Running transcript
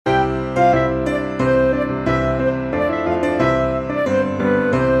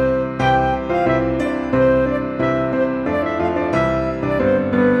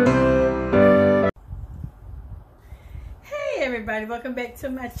welcome back to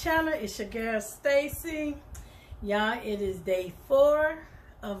my channel. It's your girl Stacy. Y'all, it is day 4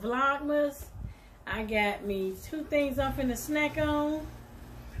 of Vlogmas. I got me 2 things I'm finna snack on.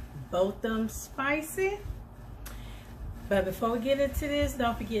 Both of them spicy. But before we get into this,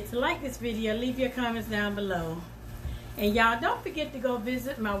 don't forget to like this video, leave your comments down below. And y'all, don't forget to go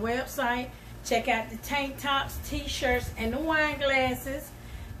visit my website. Check out the tank tops, t-shirts, and the wine glasses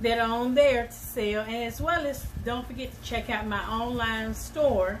that are on there to sell. And as well as, don't forget to check out my online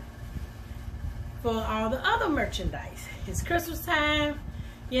store for all the other merchandise. It's Christmas time,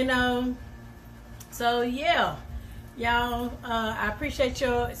 you know. So yeah, y'all, I appreciate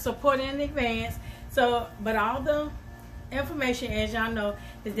your support in advance. So, but all the information, as y'all know,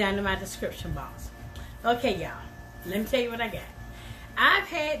 is down in my description box. Okay, y'all, let me tell you what I got. I've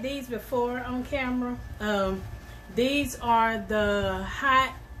had these before on camera. These are the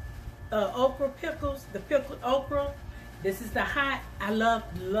hot okra pickles, the pickled okra. This is the hot. I love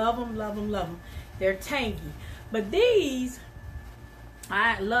them. They're tangy. But these,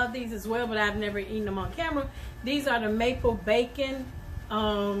 I love these as well, but I've never eaten them on camera. These are the maple bacon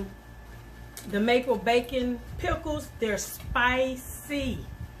pickles. They're spicy.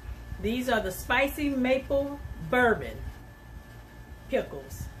 These are the spicy maple bourbon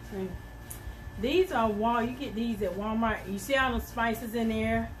pickles. These are you get these at Walmart. You see all the spices in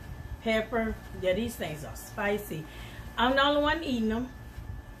there, pepper. Yeah, these things are spicy. I'm the only one eating them.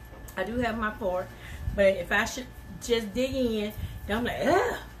 I do have my fork, but if I should just dig in, then I'm like,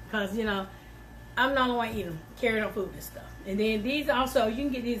 ugh, because you know I'm the only one eating them, carrying on food and stuff. And then these also, you can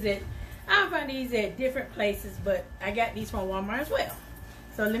get these at, I find these at different places, but I got these from Walmart as well.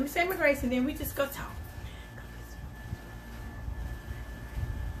 So let me say my grace, and then we just go talk.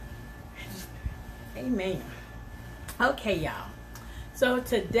 Amen. Okay, y'all. So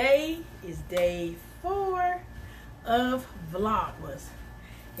today is day 4 of Vlogmas.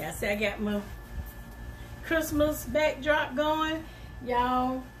 Y'all see I got my Christmas backdrop going.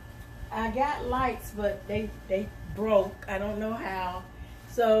 Y'all, I got lights, but they broke. I don't know how.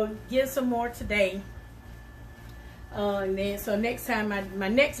 So get some more today. And then so next time, my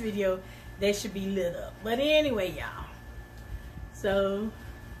next video, they should be lit up. But anyway, y'all. So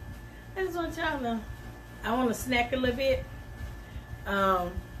I just want y'all to, I want to snack a little bit.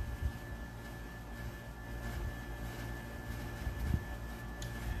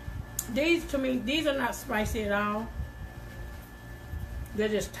 These, to me, these are not spicy at all. They're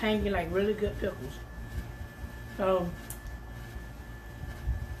just tangy, like really good pickles. So,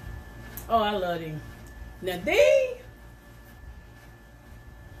 oh, I love these. Now these,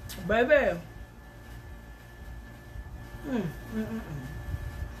 baby.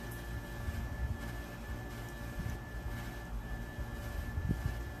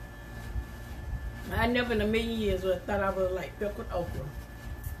 I never in a million years would have thought I would like pickled okra.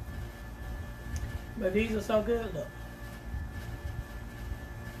 But these are so good, look.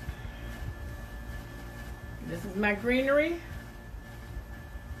 This is my greenery.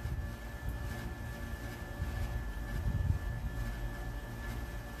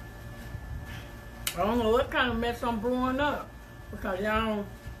 I don't know what kind of mess I'm brewing up, because y'all,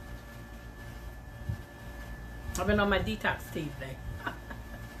 I've been on my detox tea today.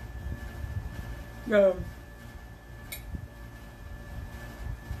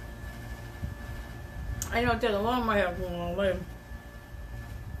 I know tell the long I have going on later.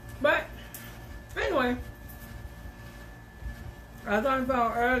 But anyway, I was on the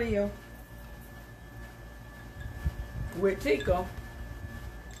phone earlier with Tico.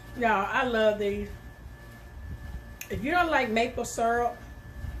 Y'all, I love these. If you don't like maple syrup,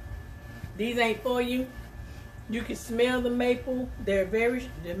 these ain't for you. You can smell the maple. The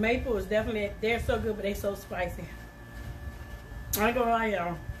maple is definitely, they're so good, but they're so spicy. I ain't gonna lie,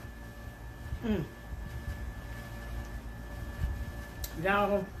 y'all.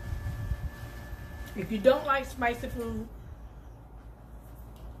 Y'all, if you don't like spicy food,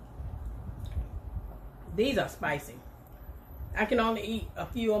 these are spicy. I can only eat a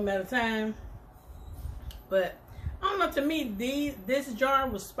few of them at a time. But I don't know, to me, this jar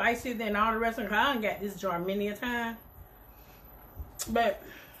was spicier than all the rest of them. I done got this jar many a time. But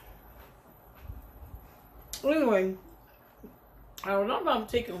anyway, I was on about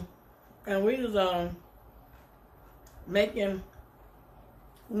chicken, and we was making,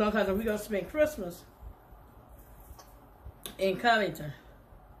 you know, because we gonna spend Christmas in Covington.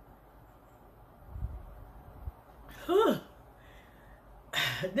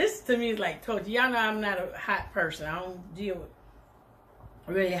 This to me is like torture. Y'all know I'm not a hot person. I don't deal with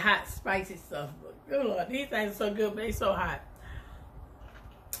really hot, spicy stuff. But good Lord, these things are so good, but they so hot.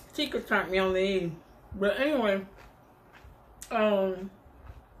 Chica turned me on the eating. But anyway,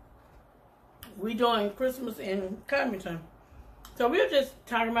 we doing Christmas in Covington. So we were just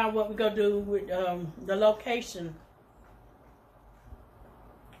talking about what we're going to do with the location.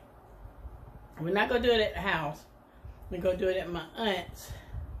 We're not going to do it at the house. We're going to do it at my aunt's.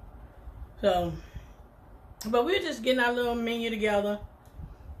 So, but we're just getting our little menu together.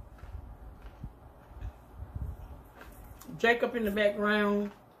 Jacob in the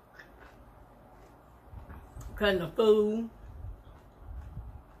background, cutting the food.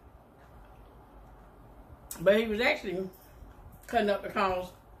 But he was actually cutting up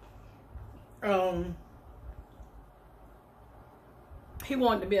because he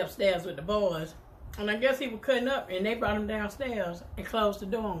wanted to be upstairs with the boys. And I guess he was cutting up and they brought him downstairs and closed the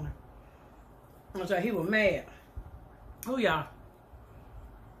door on him. And so he was mad. Oh, y'all.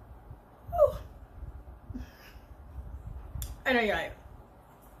 And I like,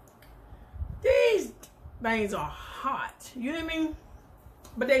 these things are hot. You know what I mean?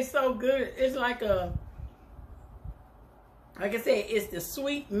 But they so good. It's like a, like I said, it's the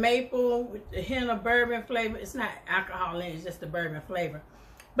sweet maple with the hint of bourbon flavor. It's not alcohol in it, it's just the bourbon flavor.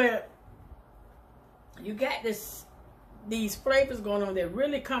 But you got these flavors going on that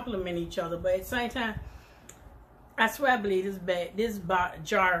really complement each other. But at the same time, I swear I believe this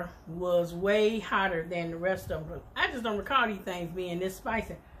jar was way hotter than the rest of them. I just don't recall these things being this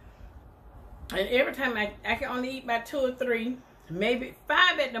spicy. And every time I can only eat about 2 or 3, maybe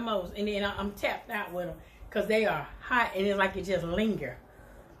 5 at the most. And then I'm tapped out with them because they are hot and it's like it just linger.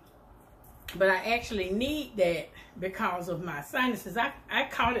 But I actually need that because of my sinuses. I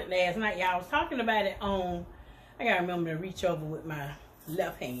caught it last night. Y'all, I was talking about it on, I got to remember to reach over with my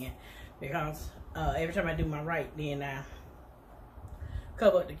left hand because every time I do my right, then I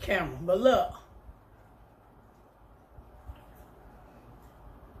cover up the camera. But look,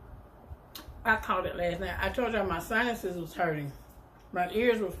 I caught it last night. I told y'all my sinuses was hurting. My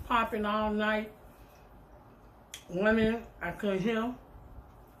ears was popping all night. 1 minute, I couldn't hear.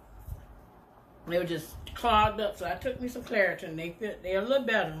 They were just clogged up, so I took me some Claritin. They're a little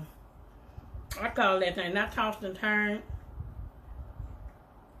better. I called that thing, not tossed and turned.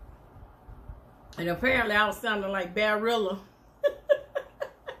 And apparently I was sounding like Barilla.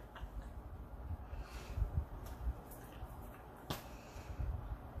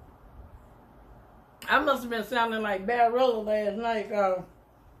 I must have been sounding like Barilla last night.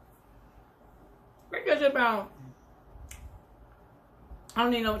 Because about, I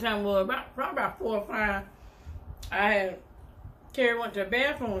don't even know what time it was, probably about 4 or 5. Carrie went to the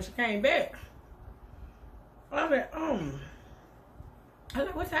bathroom when she came back. I was like, I was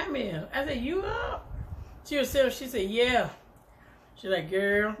like, what time is it? I said, you up? She was sitting, she said, yeah. She's like,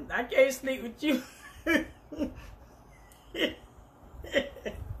 girl, I can't sleep with you. She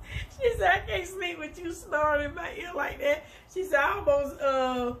said, I can't sleep with you snoring in my ear like that. She said, I almost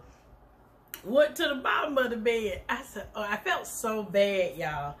went to the bottom of the bed. I said, oh, I felt so bad,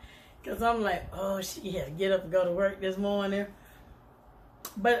 y'all. Because I'm like, oh, she had to get up and go to work this morning.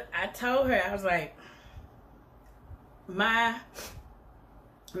 But I told her, I was like, my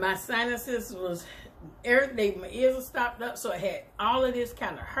sinuses was, everything, my ears were stopped up, so I had all of this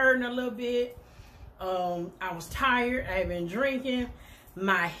kind of hurting a little bit. I was tired. I had been drinking.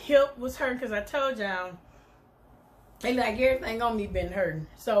 My hip was hurting because I told y'all, and like everything on me been hurting.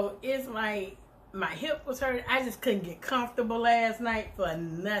 So it's like my hip was hurting. I just couldn't get comfortable last night for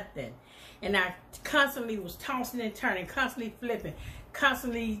nothing. And I constantly was tossing and turning, constantly flipping,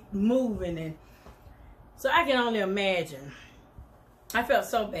 constantly moving. And so I can only imagine. I felt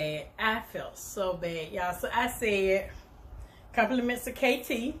so bad. I felt so bad, y'all. So I said, compliments to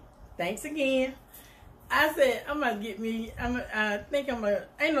KT. Thanks again. I said, I'm going to get me, I'm going to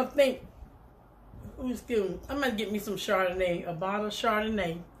get me some Chardonnay, a bottle of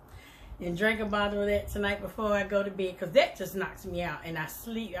Chardonnay, and drink a bottle of that tonight before I go to bed, because that just knocks me out, and I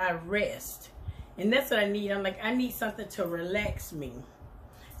sleep, I rest. And that's what I need. I'm like, I need something to relax me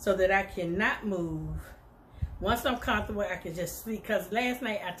so that I cannot move. Once I'm comfortable, I can just sleep, because last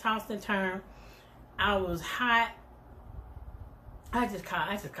night I tossed and turned. I was hot. I just caught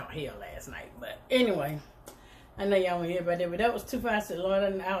hell last night. But anyway, I know y'all want to hear about that, but that was too fast. I said, Lord,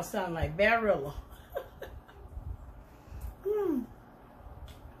 I was sounding like Barilla.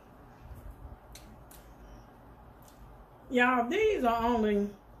 Y'all, these are only,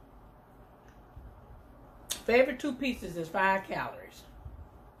 for every 2 pieces is 5 calories.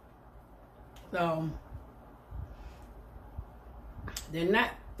 So, they're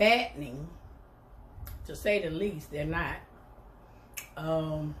not fattening, to say the least. They're not. I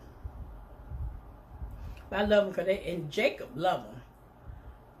love them because and Jacob love them.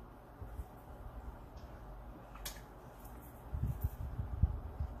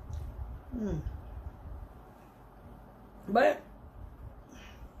 But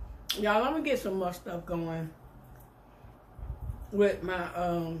y'all, I'm gonna get some more stuff going with my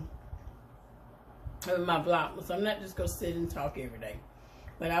vlog. So I'm not just gonna sit and talk every day,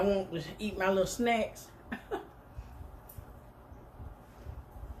 but I want to eat my little snacks.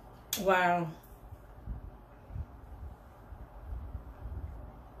 Wow.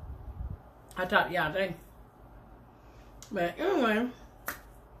 I talked to y'all today. But anyway,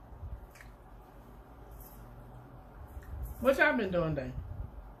 what y'all been doing today?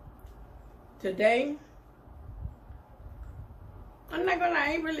 Today, I'm not gonna lie,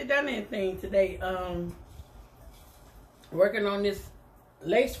 I ain't really done anything today. Working on this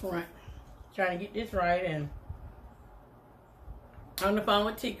lace front, trying to get this right, and on the phone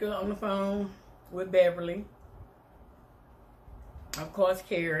with Tika, on the phone with Beverly, of course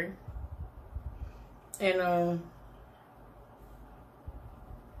Carrie, and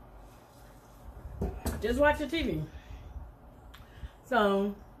just watching TV.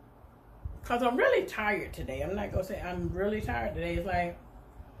 So, cause I'm really tired today. I'm not gonna say I'm really tired today. It's like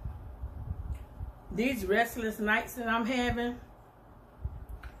these restless nights that I'm having,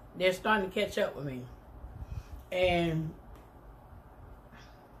 they're starting to catch up with me, and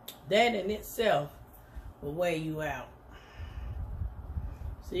that in itself will weigh you out.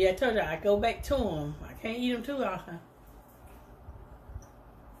 So yeah, I told you I go back to them. I can't eat them too often.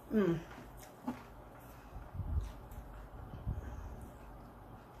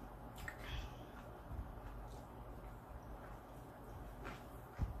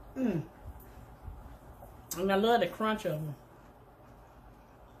 And I love the crunch of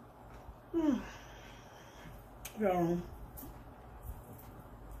them. So,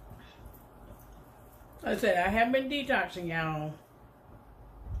 like I said, I have been detoxing, y'all.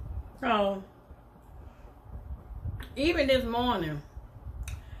 So, even this morning,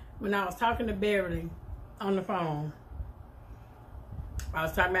 when I was talking to Beverly on the phone, I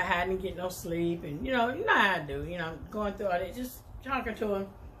was talking about how I didn't get no sleep, and you know how I do, going through all that, just talking to her.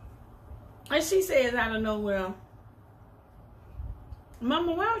 And she says out of nowhere,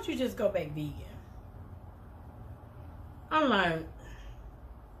 Mama, why don't you just go back vegan? I'm like,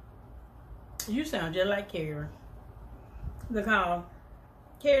 you sound just like Carrie. Because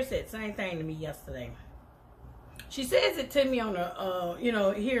Carrie said the same thing to me yesterday. She says it to me on a,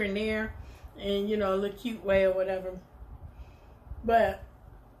 here and there, and, a little cute way or whatever. But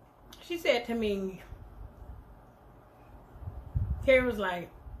she said to me, Carrie was like,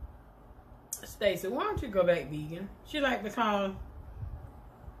 Stacy, why don't you go back vegan? She like, because,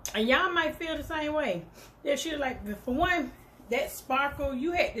 and y'all might feel the same way. Yeah, she was like, for one, that sparkle,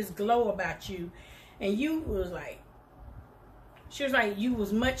 you had this glow about you, and you was like, she was like, you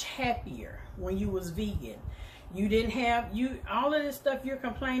was much happier when you was vegan. You didn't have, all of this stuff you're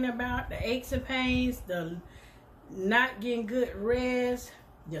complaining about, the aches and pains, the not getting good rest,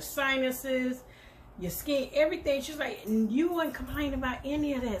 your sinuses, your skin, everything. She was like, you wouldn't complain about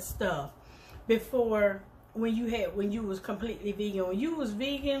any of that stuff before when you was completely vegan. When you was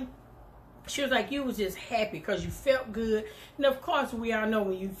vegan, she was like, you was just happy because you felt good. And of course, we all know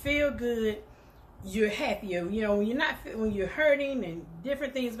when you feel good, you're happier. When you're hurting and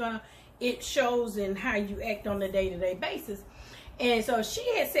different things it shows in how you act on a day-to-day basis. And so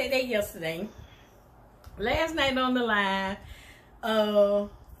she had said that yesterday. Last night on the live,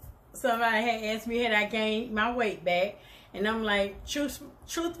 somebody had asked me had I gained my weight back. And I'm like,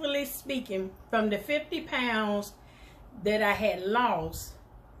 truthfully speaking, from the 50 pounds that I had lost,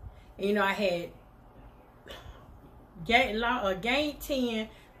 I had gained 10,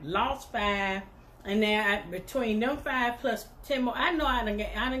 lost 5, and now between them 5 plus 10 more, I know I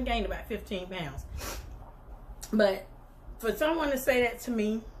done gained about 15 pounds. But for someone to say that to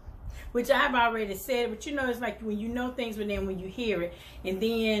me, which I've already said, but it's like when you know things, but then when you hear it, and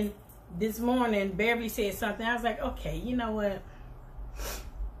then this morning, Beverly said something. I was like, okay, you know what?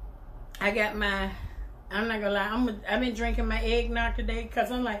 I'm not gonna lie, I've been drinking my eggnog today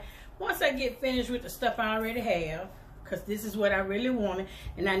because I'm like, once I get finished with the stuff I already have, because this is what I really wanted,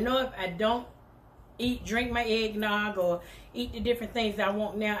 and I know if I don't drink my eggnog or eat the different things I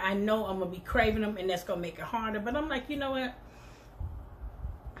want now, I know I'm gonna be craving them, and that's gonna make it harder. But I'm like, you know what?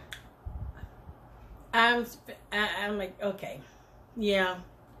 I'm like, okay, yeah.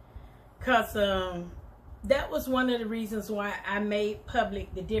 Because that was one of the reasons why I made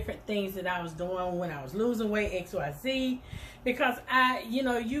public the different things that I was doing when I was losing weight, XYZ. Because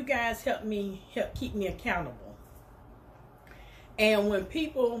you guys help keep me accountable. And when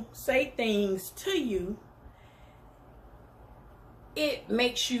people say things to you, it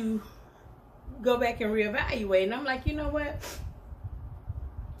makes you go back and reevaluate. And I'm like, you know what?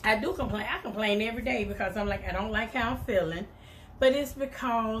 I do complain. I complain every day because I'm like, I don't like how I'm feeling. But it's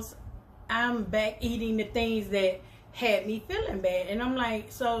because I'm back eating the things that had me feeling bad. And I'm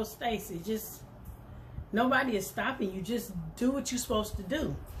like, so Stacy, just, nobody is stopping you. Just do what you're supposed to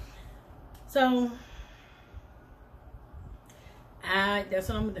do. So, that's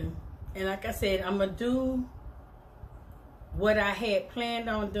what I'm going to do. And like I said, I'm going to do what I had planned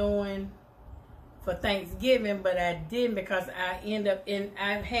on doing for Thanksgiving, but I didn't because I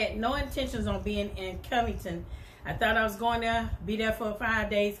I had no intentions on being in Covington. I thought I was going to be there for 5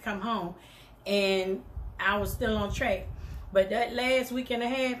 days, come home, and I was still on track. But that last week and a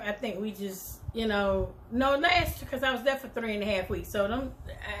half, I think we just, you know, no last, because I was there for 3.5 weeks. So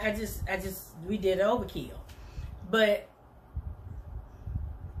we did overkill. But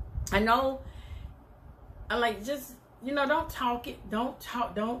I know, I like just, you know, don't talk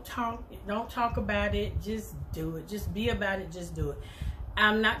about it. Just do it. Just be about it. Just do it.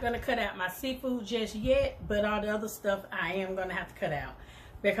 I'm not going to cut out my seafood just yet, but all the other stuff I am going to have to cut out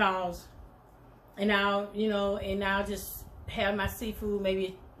because, and I'll just have my seafood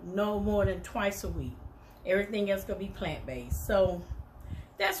maybe no more than twice a week. Everything else going to be plant-based. So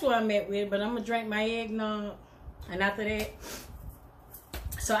that's what I'm at with, but I'm going to drink my eggnog, and after that,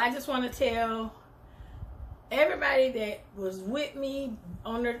 so I just want to tell everybody that was with me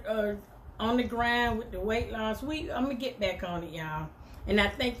on the grind with the weight loss, I'm gonna get back on it, y'all. And I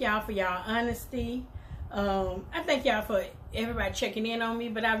thank y'all for y'all honesty. I thank y'all for everybody checking in on me,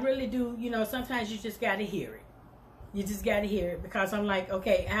 but I really do, you know, sometimes you just gotta hear it. You just gotta hear it because I'm like,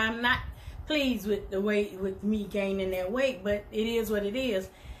 okay, I'm not pleased with the weight, with me gaining that weight, but it is what it is.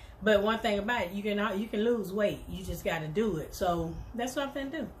 But one thing about it, you can lose weight. You just gotta do it. So that's what I'm gonna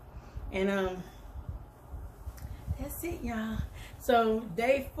do. And that's it, y'all. So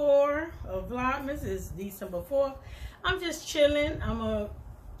day 4 of Vlogmas is December 4th. I'm just chilling. I'm gonna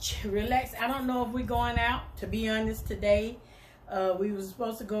relax. I don't know if we're going out, to be honest, today. We were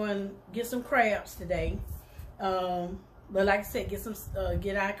supposed to go and get some crabs today. But like I said,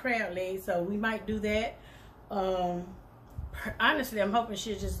 get our crab legs. So we might do that. Honestly, I'm hoping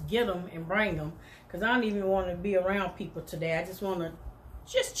she'll just get them and bring them, because I don't even want to be around people today. I just want to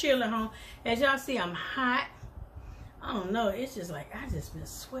just chill at home. As y'all see, I'm hot. I don't know. It's just like I just been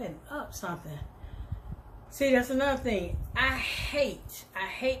sweating up something. See, that's another thing. I hate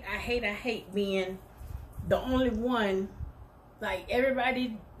being the only one. Like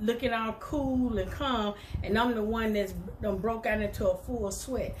everybody looking all cool and calm, and I'm the one that's done broke out into a full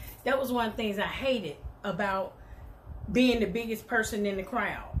sweat. That was one of the things I hated about being the biggest person in the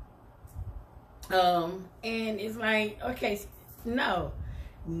crowd. And it's like, okay, no,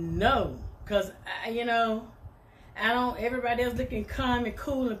 because you know, I don't. Everybody else looking calm and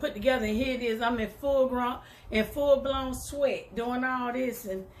cool and put together, and here it is. I'm in full blown sweat doing all this,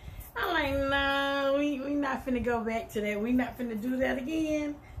 and I'm like, no, we not finna go back to that. We not finna do that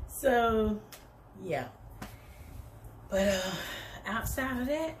again. So, yeah. But outside of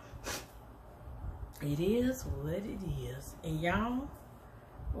that, it is what it is. And y'all,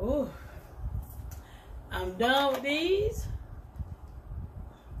 oh, I'm done with these.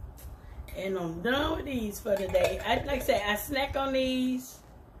 And I'm done with these for today. Like I said, I snack on these.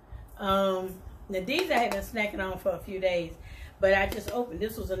 Now these I had been snacking on for a few days, but I just opened.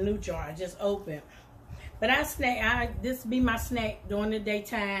 This was a new jar I just opened. But this be my snack during the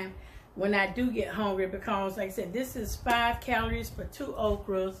daytime when I do get hungry, because like I said, this is 5 calories for 2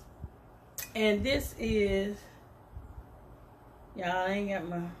 okras. And this is, y'all, I ain't got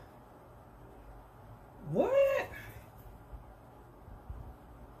my, what?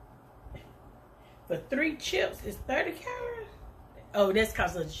 For 3 chips, it's 30 calories? Oh, that's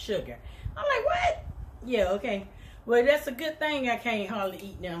because of the sugar. I'm like, what? Yeah, okay. Well, that's a good thing I can't hardly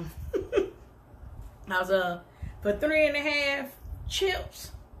eat them. I was, for 3.5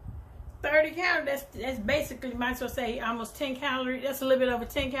 chips, 30 calories, that's basically, might as well say almost 10 calories. That's a little bit over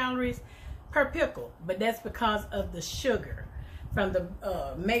 10 calories per pickle. But that's because of the sugar from the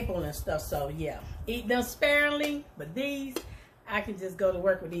maple and stuff. So, yeah. Eat them sparingly, but these, I can just go to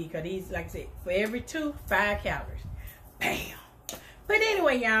work with these, because these, like I said, for every 2, 5 calories. Bam. But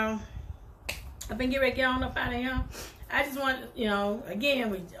anyway, y'all, I've been getting ready to get on up out of here. I just want, you know,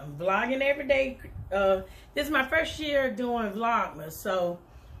 again, I'm vlogging every day. This is my first year doing Vlogmas, so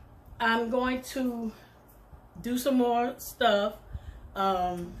I'm going to do some more stuff.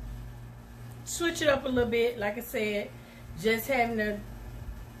 Switch it up a little bit. Like I said,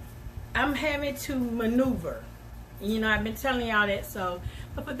 I'm having to maneuver. You know, I've been telling y'all that. So,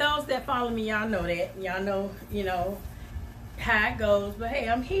 but for those that follow me, y'all know that. Y'all know, you know, how it goes. But hey,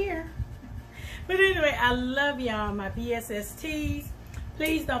 I'm here. But anyway, I love y'all, my BSSTs.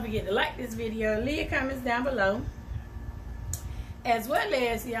 Please don't forget to like this video, leave your comments down below. As well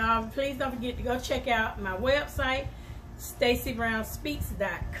as, y'all, please don't forget to go check out my website,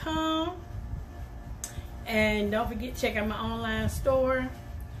 StacyBrownSpeaks.com. And don't forget to check out my online store,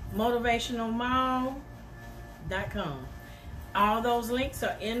 MotivationalMall.com. All those links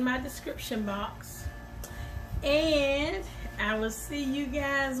are in my description box. And I will see you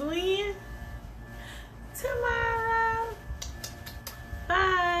guys when? Tomorrow.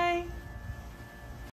 Bye.